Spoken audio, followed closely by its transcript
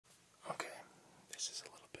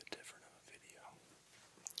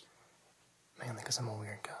because I'm a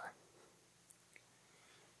weird guy.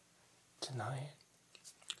 Tonight,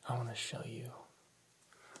 I want to show you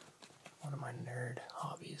one of my nerd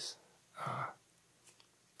hobbies.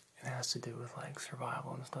 It has to do with like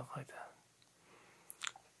survival and stuff like that.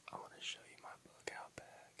 I want to show you my bug out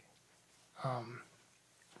bag.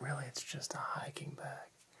 Really, it's just a hiking bag,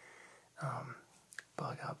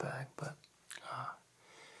 bug out bag, but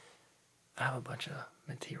I have a bunch of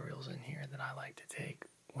materials in here that I like to take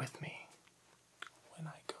with me when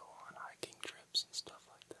I go on hiking trips and stuff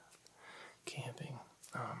like that. Camping,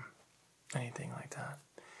 anything like that.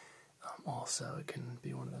 Also, it can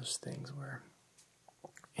be one of those things where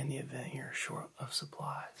in the event you're short of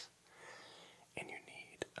supplies and you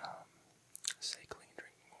need, say, clean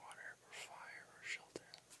drinking water or fire or shelter,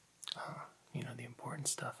 you know, the important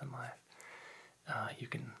stuff in life, you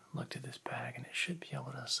can look to this bag and it should be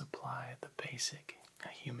able to supply the basic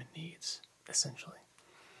human needs, essentially.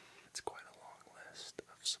 It's quite a long list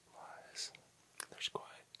of supplies. There's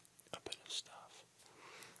quite a bit of stuff.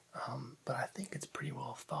 But I think it's pretty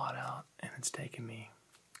well thought out, and it's taken me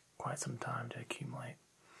quite some time to accumulate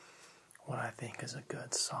what I think is a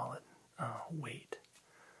good, solid weight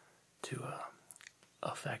to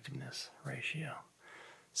effectiveness ratio.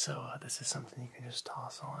 So this is something you can just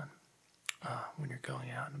toss on when you're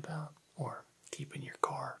going out and about, or keep in your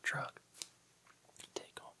car, truck,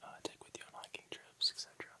 take with you on hiking trips,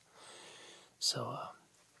 etc. So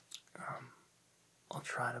I'll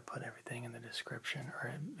try to put everything in the description, or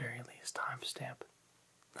at very least timestamp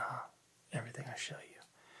everything I show you.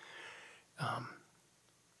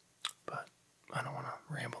 But I don't want to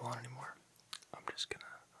ramble on anymore. I'm just going to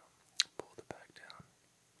pull the bag down.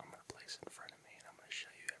 I'm going to place it in front of me, and I'm going to show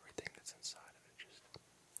you everything that's inside of it, just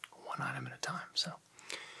one item at a time. So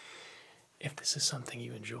if this is something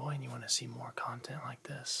you enjoy and you want to see more content like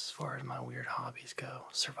this, as far as my weird hobbies go,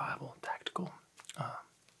 survival, tactical,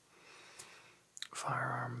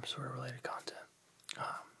 firearm sort of related content,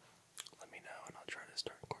 let me know and I'll try to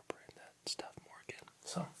start incorporating that stuff more again.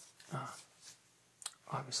 So,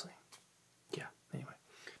 obviously, yeah, anyway.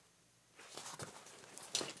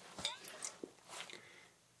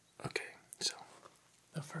 Okay, so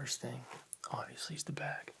the first thing, obviously, is the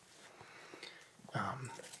bag.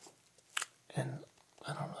 And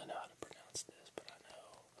I don't really know how to pronounce this, but I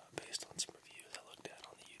know, based on some reviews I looked at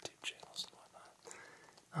on the YouTube channels and whatnot,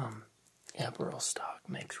 Apparel stock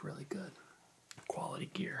makes really good quality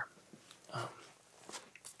gear. Very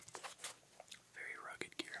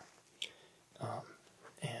rugged gear.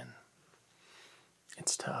 And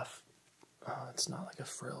it's tough. It's not like a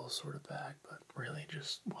frill sort of bag, but really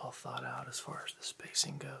just well thought out as far as the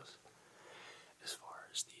spacing goes. As far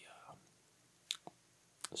as the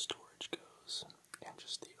storage goes, and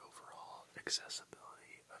just the overall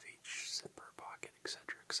accessibility of each zipper, pocket, etc.,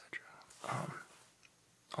 etc.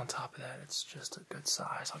 On top of that, it's just a good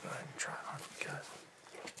size. I'll go ahead and try it on for you guys.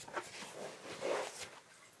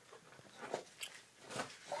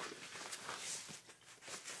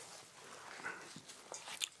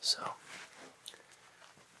 So,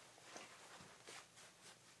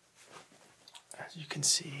 as you can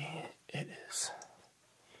see, it is.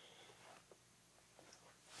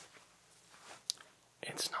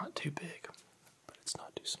 It's not too big, but it's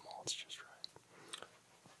not too small. It's just right.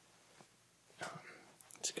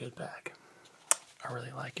 It's a good bag. I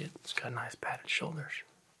really like it. It's got nice padded shoulders.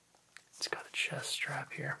 It's got a chest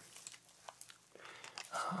strap here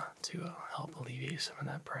to help alleviate some of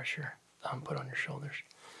that pressure put on your shoulders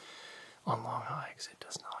on long hikes. It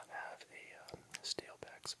does not have a steel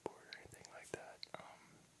back support or anything like that,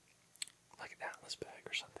 like an Atlas bag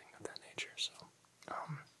or something of that nature. So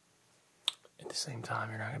at the same time,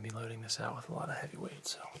 you're not going to be loading this out with a lot of heavy weight,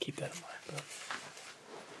 so keep that in mind. But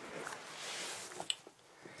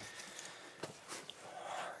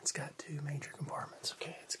it's got two major compartments.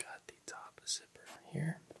 Okay, it's got the top zipper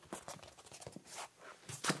here.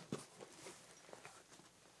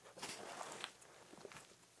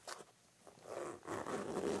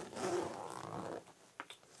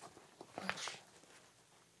 Which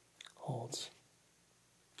holds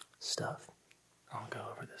stuff. I'll go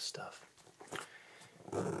over this stuff.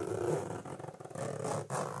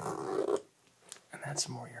 And that's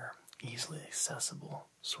more your easily accessible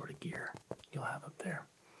sort of gear you'll have up there.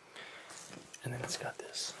 And then it's got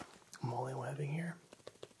this molly webbing here.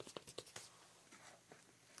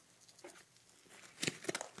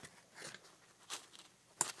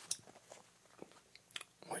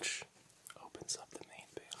 Which opens up the main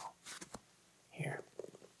panel here.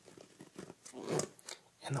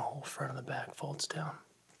 And the whole front of the bag folds down,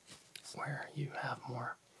 where you have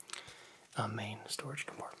more main storage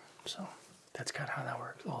compartment. So that's kind of how that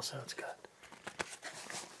works. Also, it's got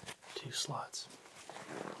 2 slots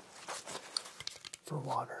for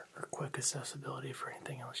water or quick accessibility for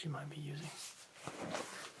anything else you might be using.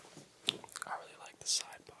 I really like the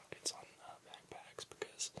side pockets on backpacks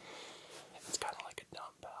because it's kind of like a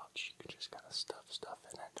dump pouch. You can just kind of stuff stuff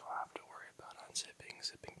in it. Don't have to worry about unzipping,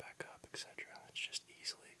 zipping back up, etc. It's just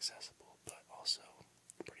easily accessible, but also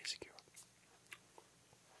pretty secure.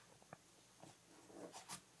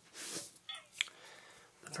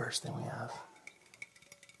 The first thing we have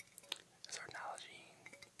is our Nalgene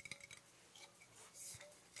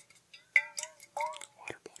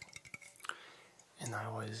water bottle. And I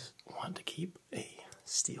always want to keep a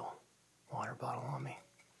steel water bottle on me.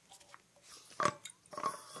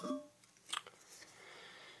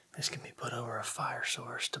 This can be put over a fire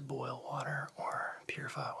source to boil water or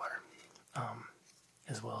purify water,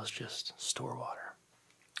 as well as just store water.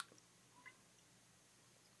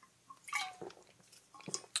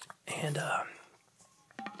 And I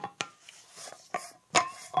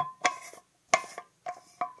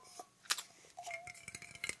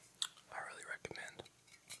really recommend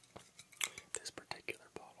this particular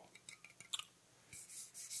bottle.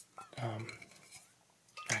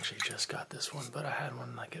 I actually just got this one, but I had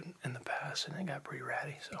one like in the past and it got pretty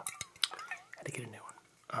ratty, so I had to get a new one.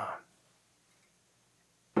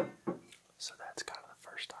 So that's kind of the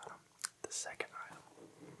first item. The second item,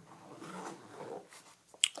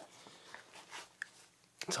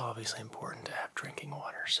 it's obviously important to have drinking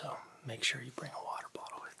water, so make sure you bring a water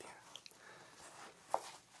bottle with you.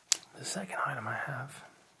 The second item I have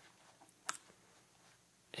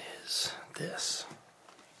is this.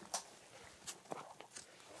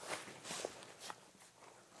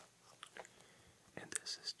 And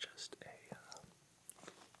this is just a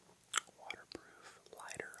waterproof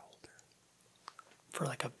lighter holder for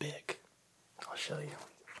like a Bic. I'll show you.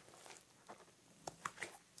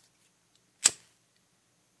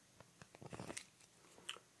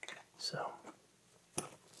 So,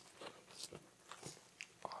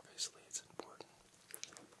 obviously it's important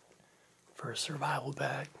for a survival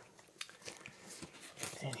bag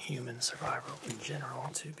and human survival in general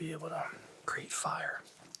to be able to create fire.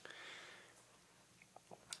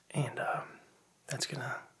 And that's going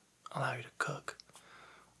to allow you to cook,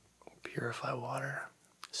 purify water,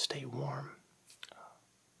 stay warm,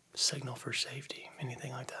 signal for safety,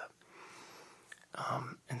 anything like that.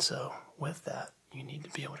 And so with that, you need to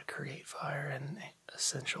be able to create fire, and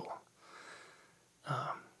essential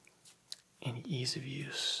and ease of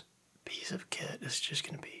use piece of kit is just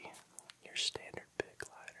going to be your standard Bic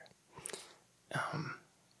lighter.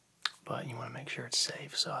 But you want to make sure it's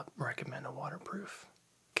safe, so I recommend a waterproof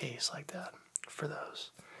case like that for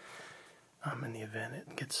those. In the event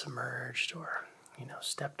it gets submerged or,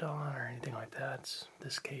 stepped on or anything like that,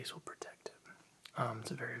 this case will protect it.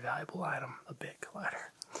 It's a very valuable item, a Bic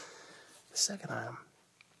lighter. The second item,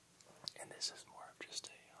 and this is more of just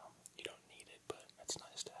a, you don't need it, but it's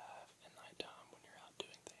nice to have at nighttime when you're out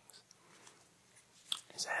doing things,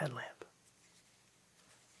 is a headlamp.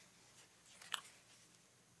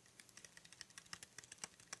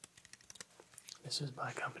 This is by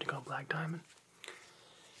a company called Black Diamond.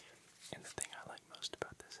 And the thing I like most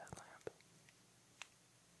about this headlamp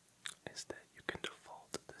is that you can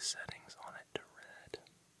default the settings on it to red.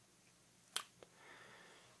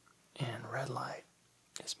 And red light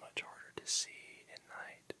is much harder to see at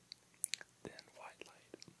night than white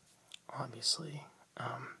light. Obviously,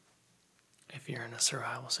 if you're in a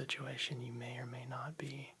survival situation, you may or may not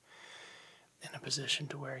be in a position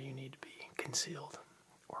to where you need to be concealed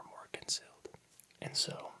or more concealed. And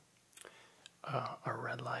so, a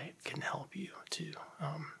red light can help you to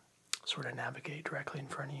sort of navigate directly in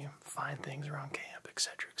front of you, find things around camp,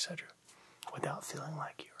 etc., without feeling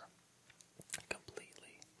like you're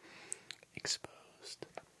completely exposed.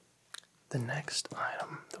 The next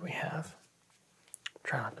item that we have,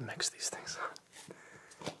 try not to mix these things up,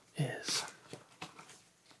 is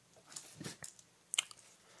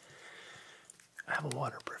I have a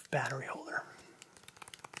waterproof battery holder.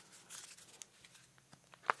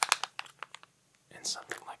 And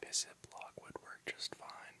something like a Ziploc would work just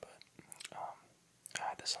fine, but I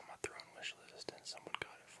had this on my throne wish list and someone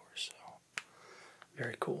got it for us, so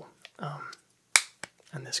very cool.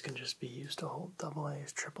 And this can just be used to hold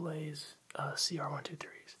AA's, AAA's,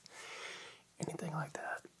 CR123s, anything like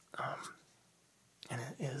that. And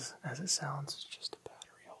it is, as it sounds, it's just a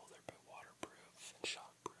battery holder, but waterproof and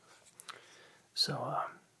shockproof. So,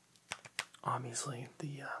 obviously,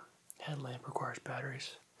 the headlamp requires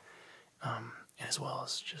batteries, as well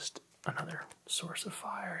as just another source of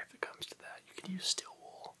fire. If it comes to that, you could use steel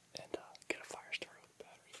wool and get a fire starter with a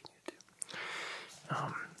battery if you need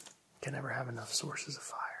to. Can never have enough sources of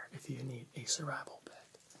fire. if you need a survival bag.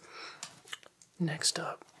 Next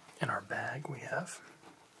up in our bag we have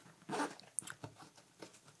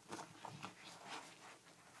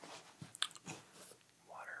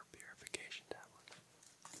water purification tablets.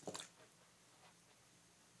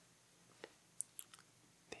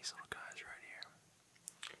 These little guys right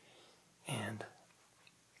here. And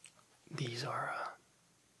these are,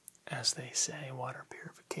 as they say, water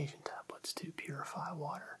purification tablets to purify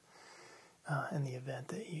water in the event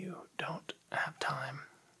that you don't have time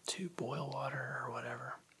to boil water or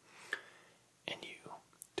whatever, and you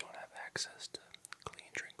don't have access to clean,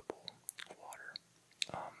 drinkable water.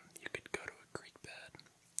 You could go to a creek bed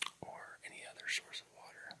or any other source of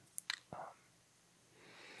water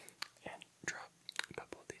and drop a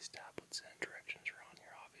couple of these tablets in. Directions are on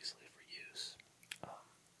here, obviously, for use.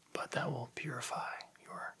 But that will purify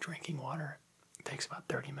your drinking water. It takes about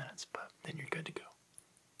 30 minutes, but then you're good to go.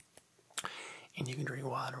 And you can drink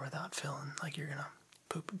water without feeling like you're gonna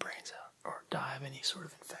poop your brains out or die of any sort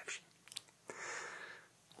of infection.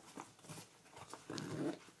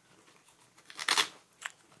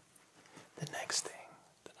 The next thing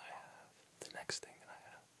that I have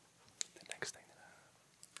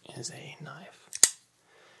is a knife.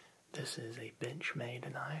 This is a bench-made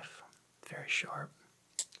knife, very sharp,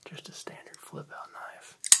 just a standard flip-out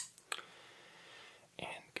knife,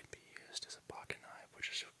 and could be used as a pocket knife, which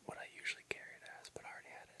is what I usually carry it as, but I already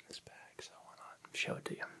had it in this bag, so why not show it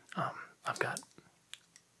to you. I've got,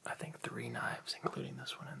 I think, 3 knives, including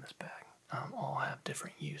this one in this bag. All have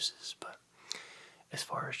different uses, but as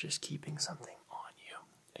far as just keeping something on you,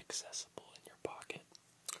 accessible in your pocket,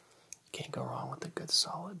 you can't go wrong with a good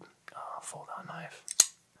solid fold-out knife.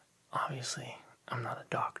 Obviously, I'm not a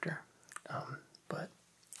doctor, but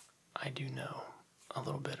I do know a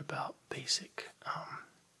little bit about basic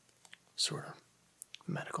sort of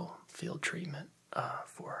medical field treatment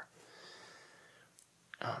for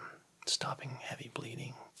stopping heavy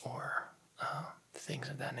bleeding or things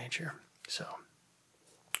of that nature. So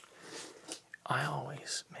I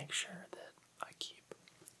always make sure that I keep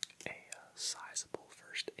a sizable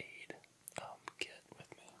first aid kit with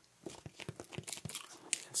me.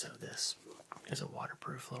 And so this is a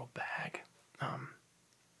waterproof little bag. I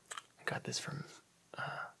got this from a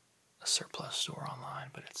surplus store online,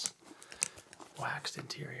 but it's waxed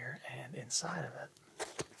interior, and inside of it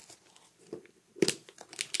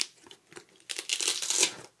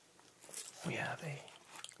we have a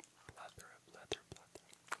plethora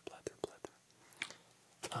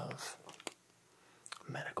of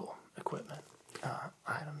medical equipment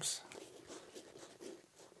items.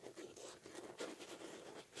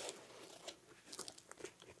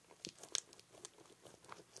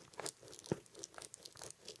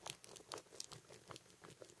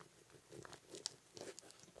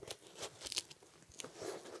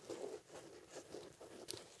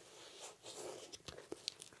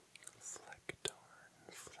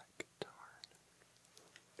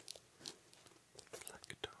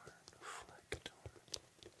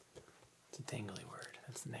 It's a tingly word.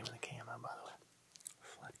 That's the name of the camo, by the way.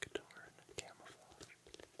 Flecktorn camouflage.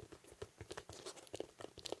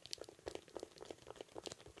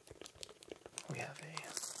 We have a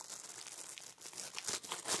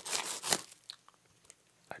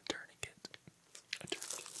tourniquet.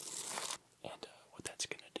 And what that's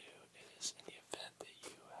going to do is, in the event that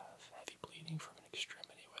you have heavy bleeding from an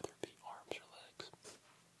extremity, whether it be arms or legs,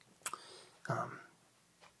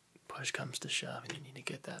 push comes to shove and you need to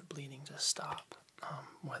get that bleeding to stop,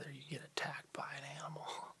 whether you get attacked by an animal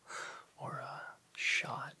or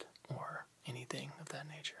shot or anything of that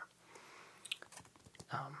nature.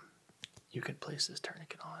 You could place this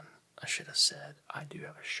tourniquet on. I should have said I do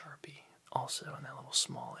have a Sharpie also in that little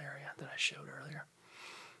small area that I showed earlier.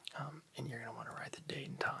 And you're going to want to write the date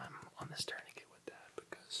and time on this tourniquet with that,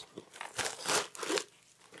 because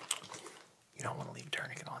you don't want to leave a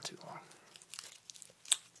tourniquet on too long,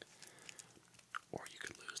 or you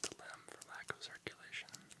could lose the limb for lack of circulation.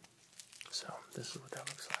 So this is what that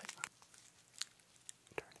looks like.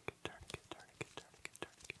 Tourniquet.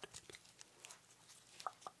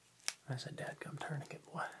 That's a dadgum tourniquet,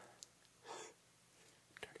 boy.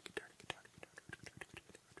 Tourniquet.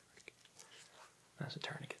 That's a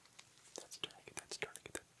tourniquet. That's a tourniquet. That's a tourniquet. That's a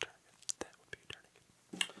tourniquet. That would be a tourniquet.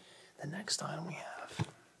 The next item we have,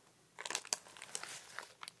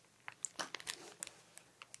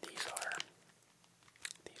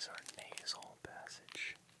 these are nasal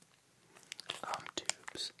passage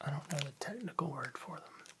tubes. I don't know the technical word for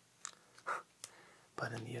them,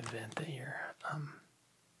 but in the event that you're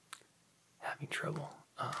having trouble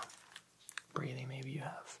breathing, maybe you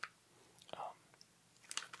have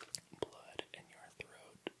blood in your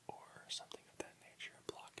throat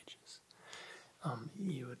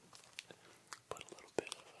you would put a little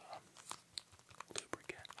bit of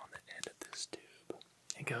lubricant on the end of this tube.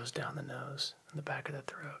 It goes down the nose and the back of the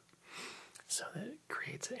throat so that it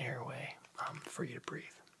creates an airway for you to breathe.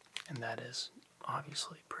 And that is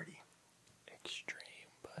obviously pretty extreme,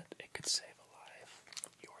 but it could save a life,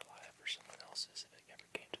 your life or someone else's, if it ever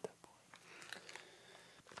came to that point.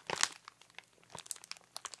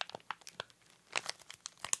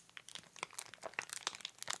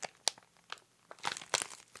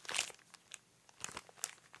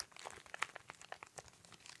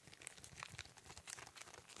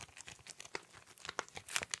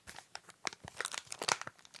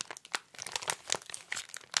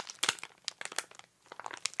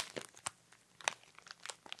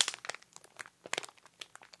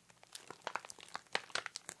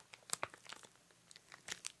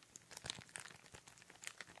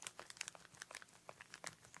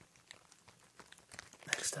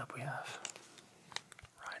 Next up we have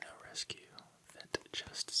Rhino Rescue Vent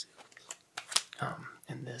Chest Seals.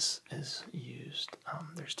 And this is used,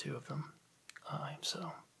 there's two of them.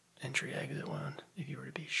 So entry exit wound, if you were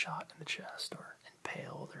to be shot in the chest or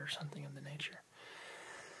impaled or something of the nature.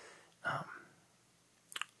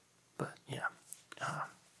 But yeah,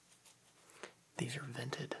 these are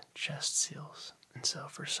vented chest seals. And so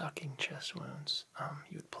for sucking chest wounds,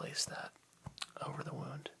 you would place that over the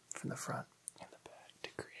wound from the front and the back to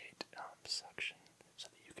create suction so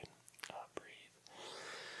that you can breathe.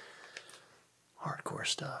 Hardcore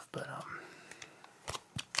stuff, but in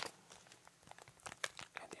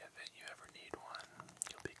the event you ever need one,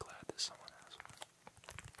 you'll be glad that someone has one.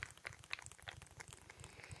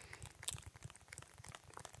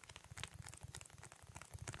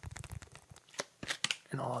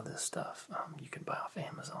 And all of this stuff you can buy off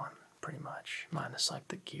Amazon, pretty much, minus like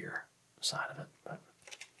the gear side of it, but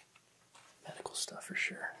medical stuff for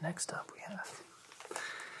sure. Next up we have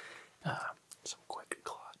some quick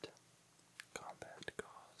clot compact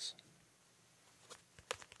gauze.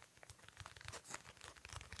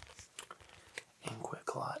 And quick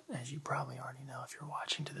clot, as you probably already know if you're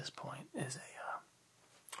watching to this point, is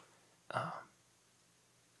a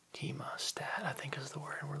hemostat, I think is the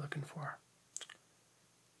word we're looking for.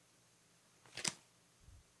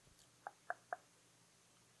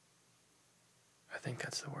 I think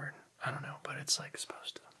that's the word. I don't know, but it's like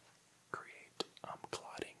supposed to create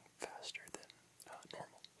clotting faster than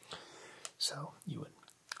normal. So you would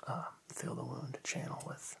fill the wound channel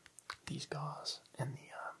with these gauze and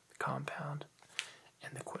the compound,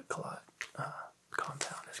 and the quick clot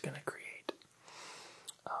compound is going to create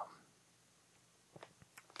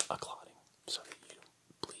a clotting so that you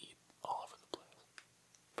bleed all over the place.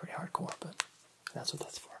 Pretty hardcore, but that's what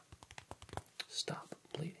that's for. Stop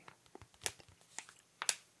bleeding.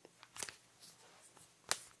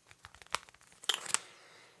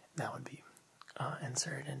 That would be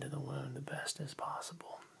inserted into the wound the best as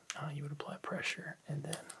possible. You would apply pressure, and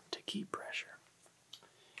then to keep pressure,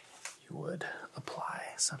 you would apply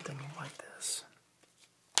something like this.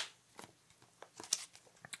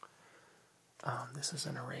 This is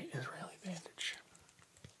an Israeli bandage,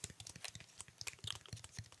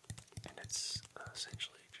 and it's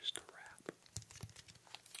essentially just a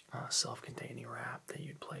wrap, self-containing wrap that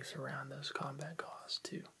you'd place around those combat gauze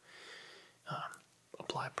to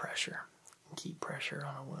apply pressure and keep pressure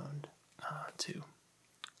on a wound to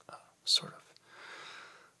sort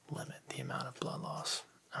of limit the amount of blood loss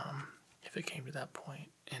if it came to that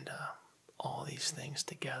point. And all these things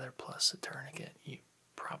together plus a tourniquet, you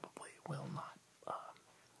probably will not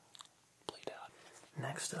bleed out.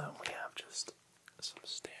 Next up we have just some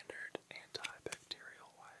standard antibacterial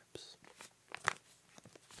wipes.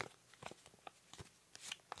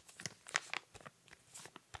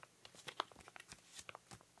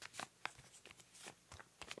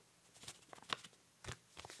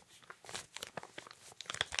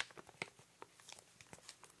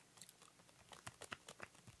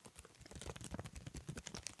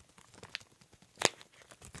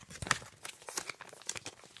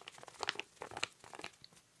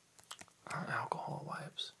 Alcohol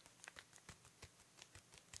wipes.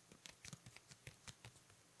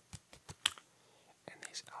 And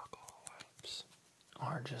these alcohol wipes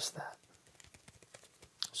are just that.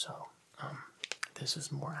 So, this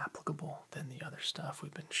is more applicable than the other stuff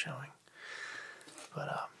we've been showing.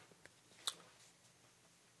 But,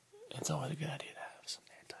 it's always a good idea to have some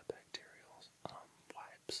antibacterial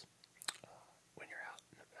wipes when you're out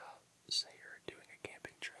and about. Say you're doing a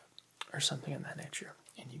camping trip or something of that nature,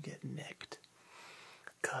 and you get nicked,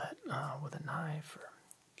 cut with a knife, or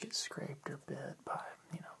get scraped or bit by,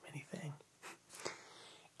 anything,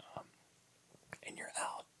 and you're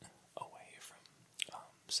out away from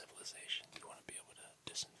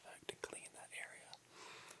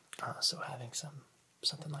So having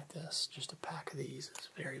something like this, just a pack of these, is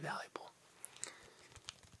very valuable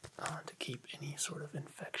to keep any sort of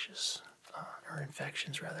infections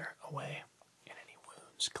rather away, and any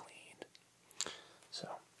wounds cleaned. So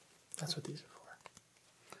that's what these are for.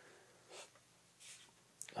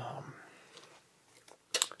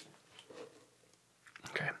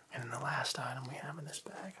 Okay, and then the last item we have in this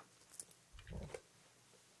bag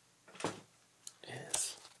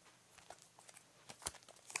is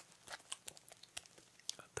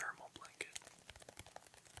a thermal blanket.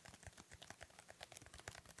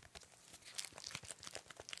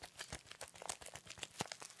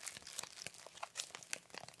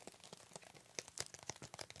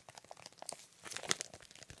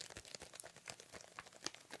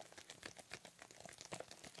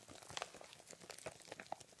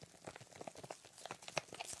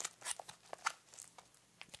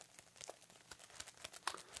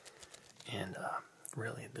 And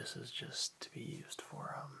really, this is just to be used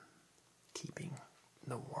for keeping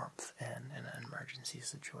the warmth in an emergency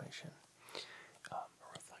situation. A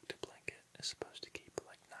reflective blanket is supposed to keep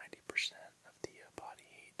like 90% of the body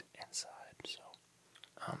heat inside.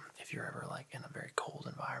 So if you're ever like in a very cold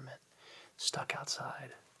environment, stuck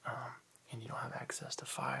outside, and you don't have access to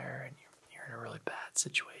fire, and you're in a really bad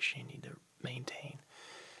situation, you need to maintain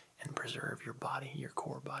and preserve your body, your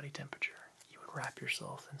core body temperature, you would wrap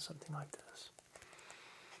yourself in something like this.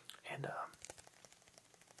 And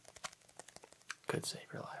could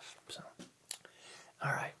save your life. So,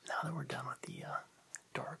 alright, now that we're done with the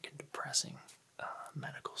dark and depressing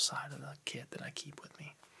medical side of the kit that I keep with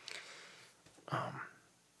me,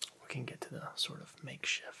 we can get to the sort of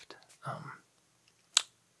makeshift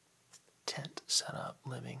tent setup,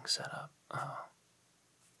 living setup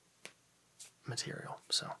material.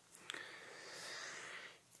 So,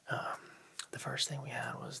 the first thing we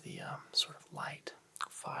had was the sort of light,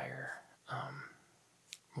 fire,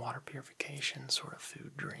 water purification, sort of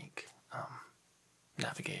food, drink,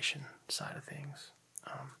 navigation side of things.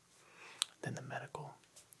 Then the medical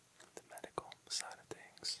side of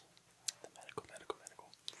things. The medical.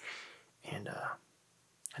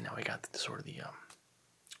 And now we got the sort of the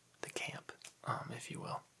camp, if you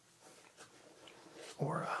will,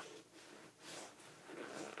 or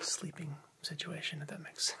sleeping situation, if that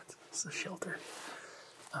makes sense. It's the shelter.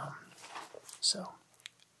 So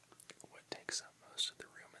what takes up most of the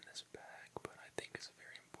room in this bag, but I think is a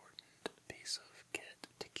very important piece of kit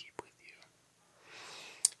to keep with you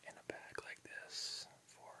in a bag like this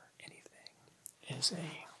for anything, is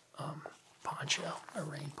a poncho, a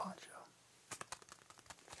rain poncho.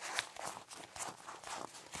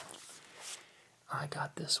 I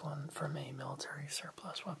got this one from a military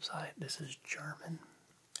surplus website. This is German.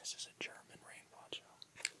 This is a German rain poncho.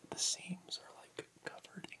 The seams are like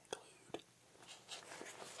covered in glued.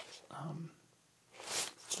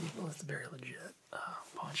 It's a very legit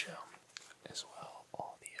poncho as well.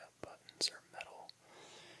 All the buttons are metal,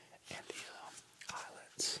 and the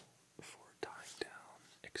eyelets for tying down,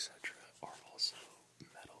 etc., are also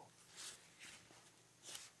metal.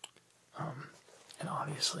 And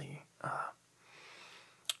obviously,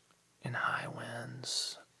 in high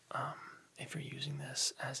winds, if you're using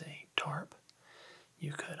this as a tarp,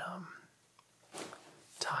 you could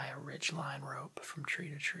tie a ridgeline rope from tree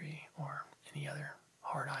to tree or any other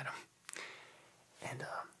hard item and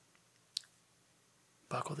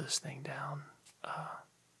buckle this thing down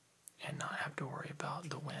and not have to worry about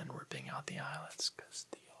the wind ripping out the eyelets, because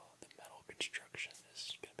the metal construction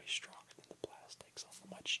is going to be stronger than the plastics on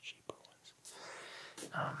the much cheaper ones.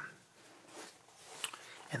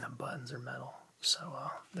 And the buttons are metal,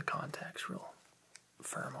 so the contact's real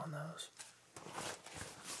firm on those.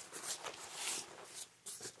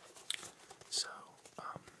 So,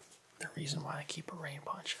 the reason why I keep a rain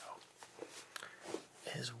poncho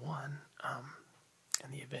is one,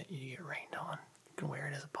 in the event you get rained on, you can wear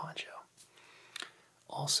it as a poncho.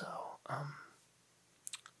 Also,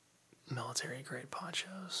 military-grade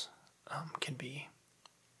ponchos can be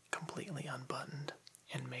completely unbuttoned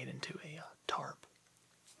and made into a tarp.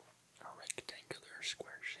 A rectangular,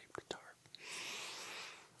 square-shaped tarp.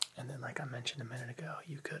 And then, like I mentioned a minute ago,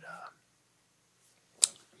 you could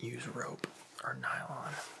use rope or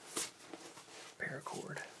nylon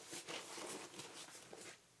paracord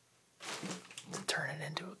to turn it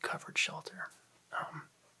into a covered shelter,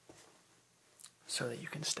 so that you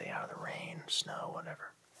can stay out of the rain, snow,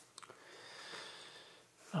 whatever.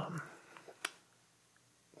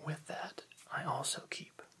 With that, I also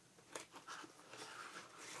keep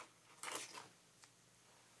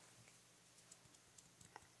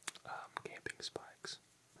camping spikes.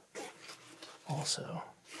 Also,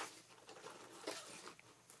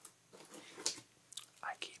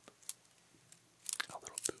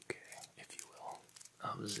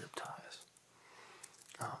 love zip ties.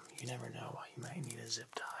 You never know why you might need a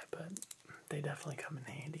zip tie, but they definitely come in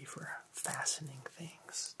handy for fastening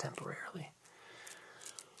things temporarily.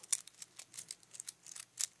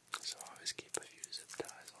 So I always keep a few zip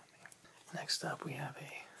ties on me. Next up, we have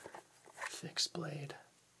a fixed blade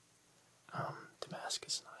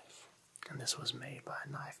Damascus knife, and this was made by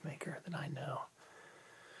a knife maker that I know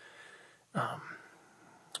out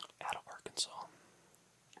of Arkansas.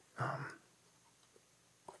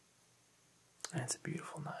 And it's a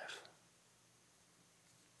beautiful knife.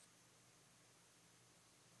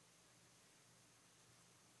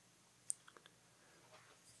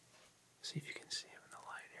 See if you can see him in the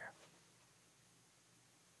light here.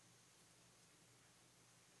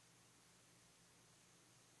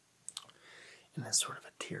 And it's sort of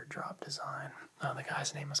a teardrop design. The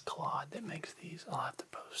guy's name is Claude that makes these. I'll have to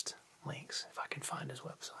post links if I can find his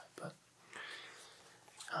website. But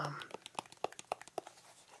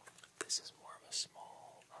this is more of a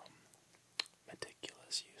small,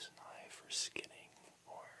 meticulous use knife for skinning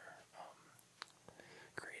or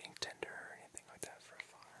creating tinder or anything like that for a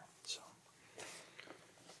fire. So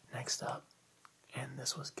next up, and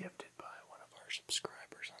this was gifted by one of our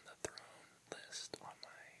subscribers on the throne list on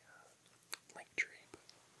my link tree.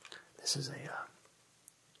 But this is an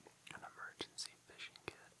emergency fishing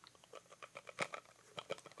kit.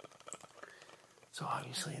 So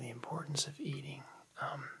obviously the importance of eating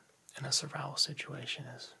in a survival situation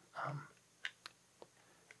is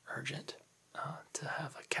urgent. To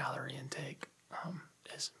have a calorie intake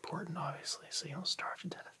is important, obviously, so you don't starve to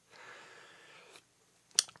death.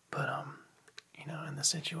 But you know, in the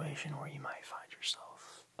situation where you might find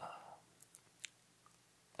yourself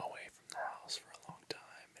away from the house for a long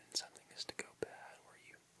time and something is to go bad, where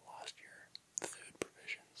you lost your food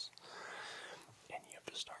provisions and you have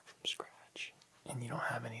to start from scratch and you don't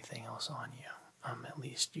have anything else on you, at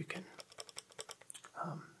least you can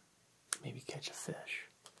maybe catch a fish,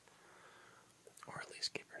 or at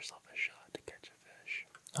least give yourself a shot to catch a fish.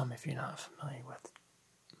 If you're not familiar with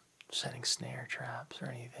setting snare traps or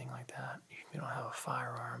anything like that, if you don't have a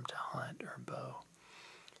firearm to hunt or bow,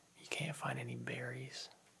 you can't find any berries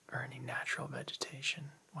or any natural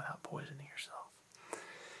vegetation without poisoning yourself.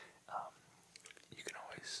 You can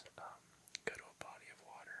always go to a body of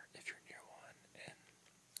water if you're near one and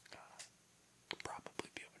probably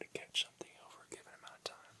be able to catch something over a given amount of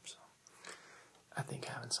time. So I think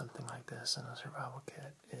having something like this in a survival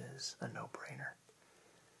kit is a no-brainer,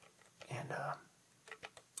 and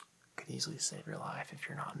could easily save your life if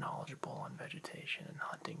you're not knowledgeable on vegetation and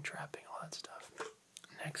hunting, trapping, all that stuff.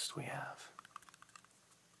 Next we have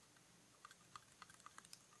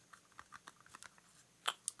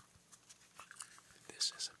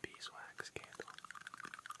this is a beeswax candle.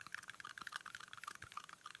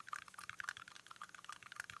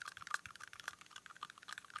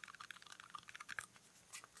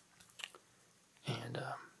 And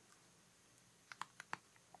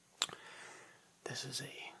this is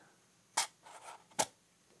a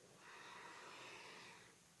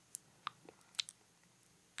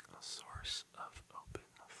source of open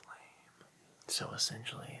flame. So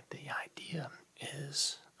essentially the idea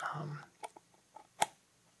is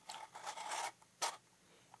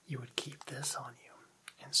you would keep this on you.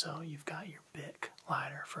 And so you've got your Bic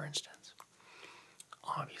lighter, for instance.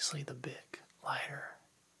 Obviously the Bic lighter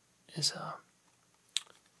is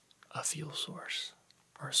a fuel source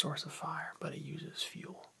or a source of fire, but it uses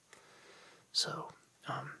fuel. So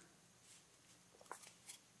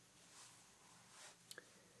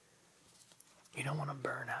you don't want to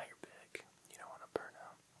burn out your Bic. You don't want to burn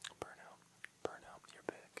out your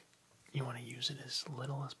Bic. You want to use it as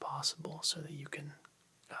little as possible so that you can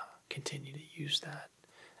continue to use that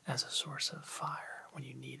as a source of fire when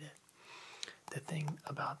you need it. The thing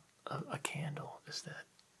about a candle is that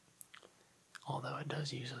although it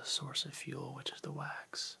does use a source of fuel, which is the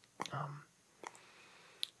wax,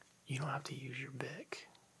 you don't have to use your Bic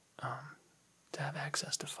to have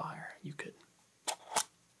access to fire. You could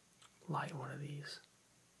light one of these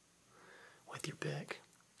with your Bic,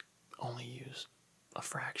 only use a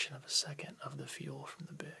fraction of a second of the fuel from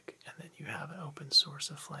the Bic, and then you have an open source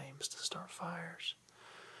of flames to start fires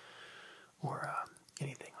or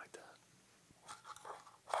anything like that.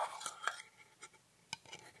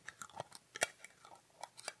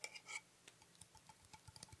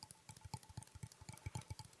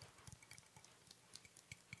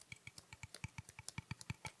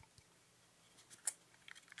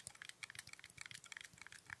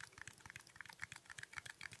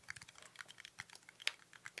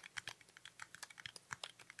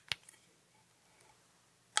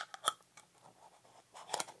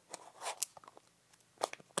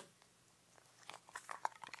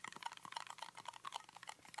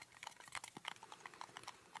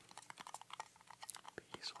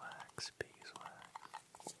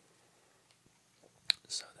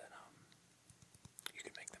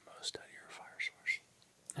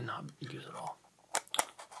 not use it all.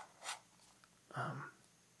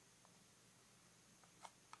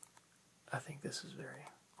 I think this is very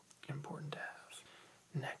important to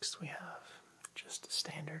have. Next we have just a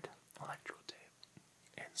standard electrical tape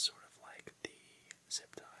and sort of like the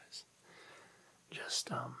zip ties. Just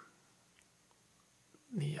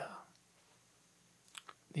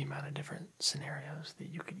the amount of different scenarios that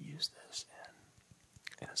you could use this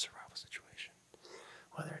in a survival situation.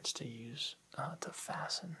 Whether it's to use to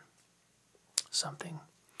fasten something,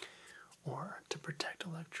 or to protect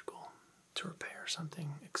electrical, to repair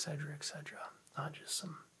something, etc., etc. Just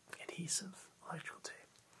some adhesive electrical tape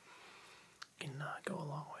can go a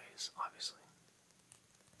long ways, obviously.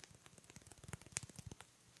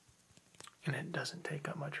 And it doesn't take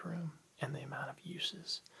up much room, and the amount of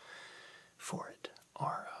uses for it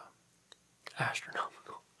are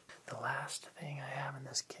astronomical. The last thing I have in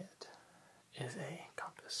this kit is a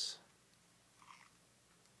compass.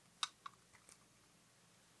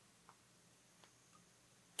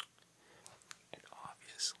 And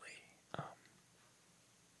obviously,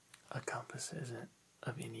 a compass isn't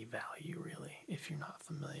of any value really if you're not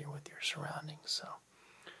familiar with your surroundings. So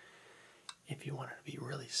if you wanted to be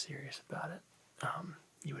really serious about it,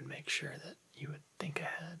 you would make sure that you would think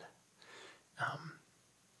ahead.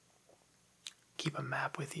 Keep a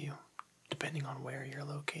map with you, depending on where you're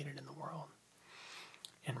located in the world,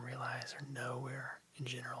 and realize or know where, in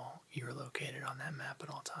general, you're located on that map at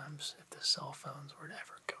all times. If the cell phones were to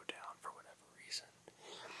ever go down for whatever reason,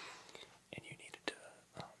 and you needed to,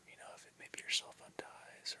 if maybe your cell phone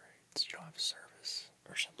dies, or you don't have service,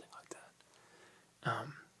 or something like that,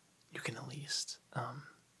 you can at least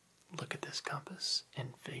look at this compass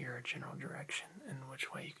and figure a general direction in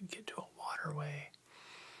which way you can get to a waterway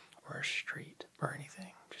or a street or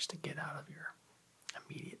anything, just to get out of your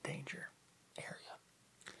immediate danger area.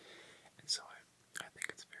 And so I think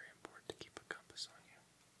it's very important to keep a compass on you.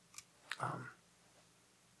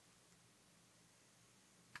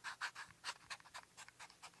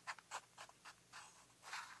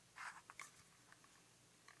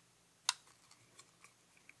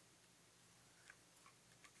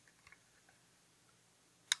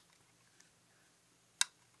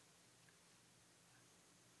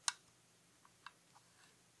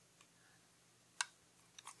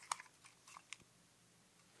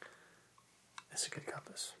 It's a good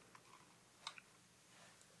compass.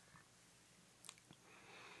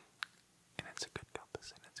 And it's a good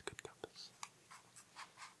compass, and it's a good compass.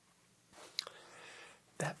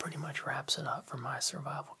 That pretty much wraps it up for my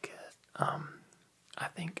survival kit. I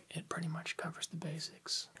think it pretty much covers the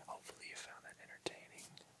basics. Hopefully you found that entertaining.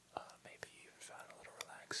 Maybe you even found it a little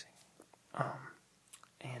relaxing.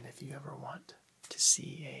 And if you ever want to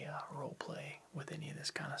see a role play with any of this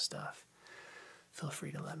kind of stuff, feel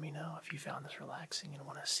free to let me know if you found this relaxing and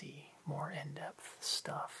want to see more in-depth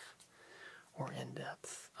stuff, or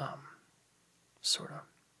in-depth sort of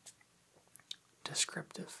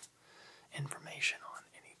descriptive information on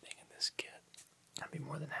anything in this kit. I'd be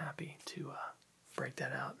more than happy to break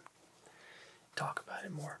that out, talk about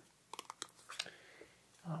it more.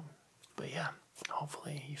 But yeah,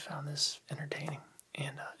 hopefully you found this entertaining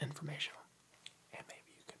and informational, and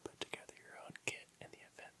maybe you can put together your own kit in the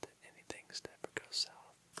event that anything ever goes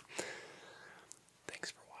south.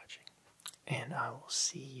 Thanks for watching, and I will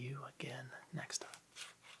see you again next time.